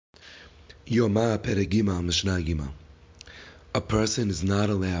Yoma Peregima Mishnagima. A person is not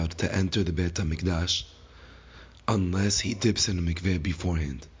allowed to enter the Beit HaMikdash unless he dips in a mikveh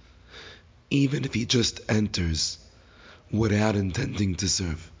beforehand. Even if he just enters without intending to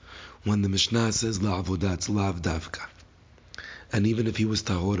serve. When the Mishnah says la'avodah, it's lav davka. And even if he was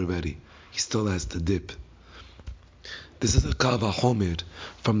tahor already, he still has to dip. This is a kava homer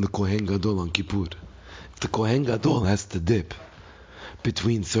from the Kohen Gadol on Kippur. If the Kohen Gadol has to dip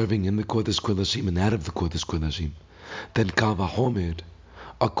between serving in the Kodesh Kodashim and out of the Kodesh Kodashim, then kava homer,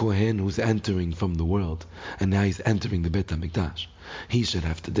 a Kohen who's entering from the world, and now he's entering the Beit HaMikdash, he should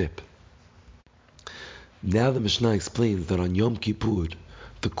have to dip. Now the Mishnah explains that on Yom Kippur,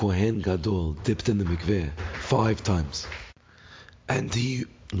 the Kohen Gadol dipped in the mikveh 5 times. And he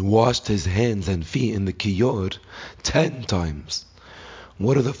washed his hands and feet in the kiyor 10 times.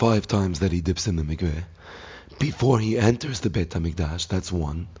 What are the 5 times that he dips in the mikveh? Before he enters the Beit HaMikdash, that's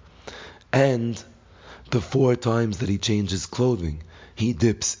 1. And the 4 times that he changes clothing, he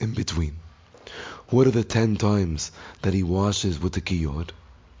dips in between. What are the 10 times that he washes with the kiyor?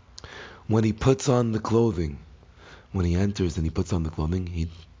 When he puts on the clothing, when he enters and he puts on the clothing, he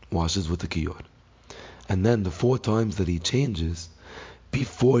washes with the kiyor. And then the 4 times that he changes,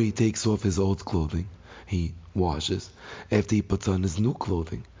 before he takes off his old clothing, he washes. After he puts on his new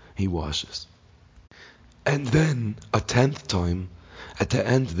clothing, he washes. And then a 10th time, at the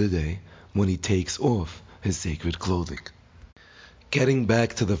end of the day, when he takes off his sacred clothing. Getting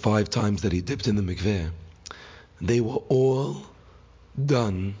back to the 5 times that he dipped in the mikveh, they were all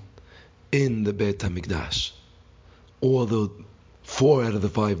done in the Beit HaMikdash. Although 4 out of the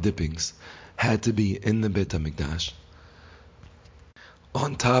 5 dippings had to be in the Beit HaMikdash,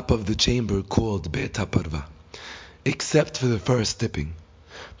 on top of the chamber called Beit HaParva, except for the first dipping.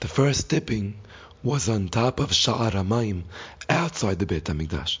 The first dipping was on top of Sha'ar HaMayim outside the Beit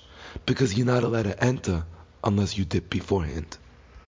HaMikdash, because you're not allowed to enter unless you dip beforehand.